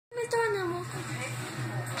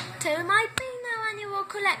to my Beano annual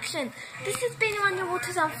collection. This is Beano annual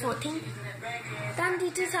 2014,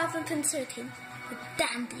 Dandy 2013, the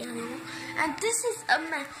Dandy annual. And this is a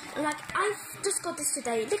mess. Like, I've just got this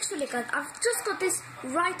today. Literally, guys, I've just got this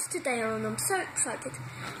right today and I'm so excited.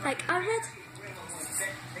 Like, I read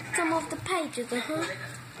some of the pages,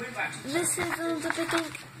 This is the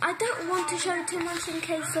beginning. I don't want to show too much in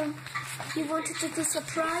case you wanted to do a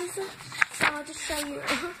surprise. So I'll just show you.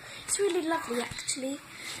 It's really lovely actually.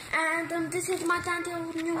 And this is my Dandy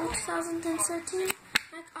Annual 2013.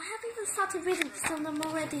 Like, I haven't even started reading this and I'm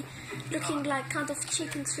already looking like kind of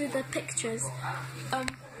cheating through the pictures.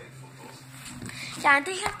 Yeah, and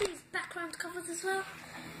they have these background covers as well.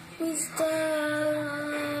 With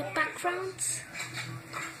the backgrounds.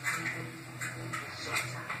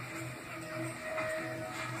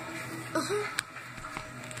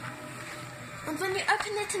 And when you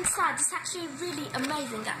open it inside, it's actually really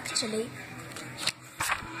amazing actually.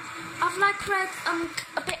 I've like read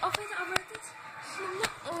a bit of it, I read it,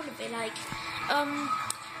 not all of it, like,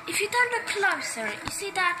 if you don't look closer, you see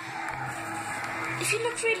that, if you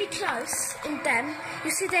look really close in them, you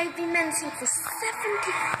see they've been menacing for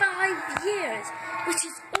 75 years, which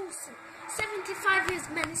is awesome. 75 years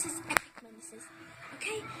menaces, epic menaces,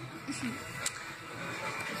 okay?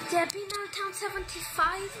 Yeah, Beano Town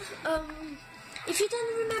 75. If you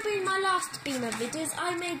don't remember in my last Beano videos,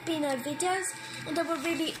 I made Beano videos and they were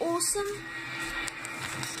really awesome.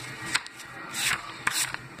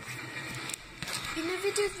 Beano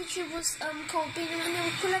videos which was called Beano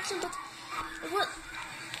Annual Collection, but what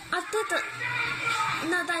I did it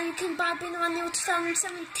now that you can buy Beano Annual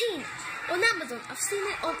 2017 on Amazon. I've seen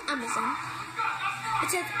it on Amazon. It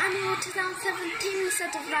says Annual 2017 instead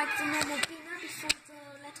of like the normal Beano before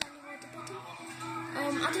the letter annual at the bottom. I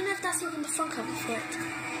don't know if that's even the front cover for it,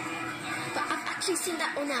 but I've actually seen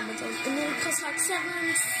that on Amazon, and it costs like £5.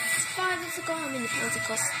 I forgot how many pounds it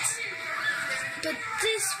costs. But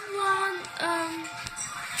this one,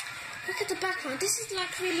 look at the background. This is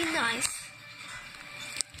like really nice.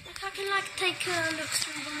 Like I can like take a look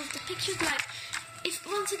through one of the pictures. Like, if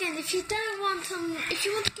once again, if you don't want if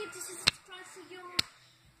you want to give this as a surprise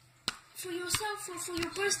for yourself or for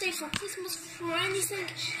your birthday, for Christmas, for anything,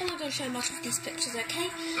 I'm not going to show much of these pictures,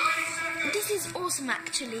 okay? This is awesome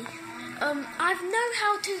actually. I know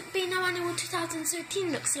how to Beano Annual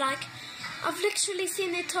 2013 looks like. I've literally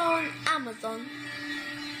seen it on Amazon.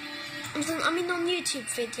 I mean on YouTube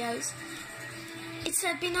videos. It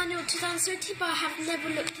said Beano Annual 2013, but I have never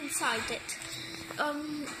looked inside it.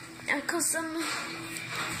 Because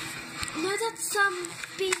know that some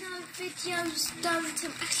Beano videos don't,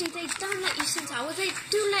 actually they don't let you see it. Well, they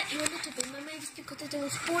do let you a little bit, but maybe it's because they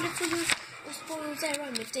don't spoil it for you or spoil their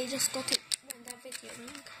own if they just got it on their video.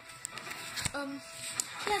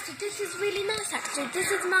 Yeah, so this is really nice actually.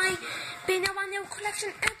 This is my Beano Annual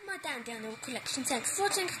collection and my Dandy Annual collection. Thanks for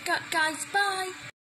watching guys, bye!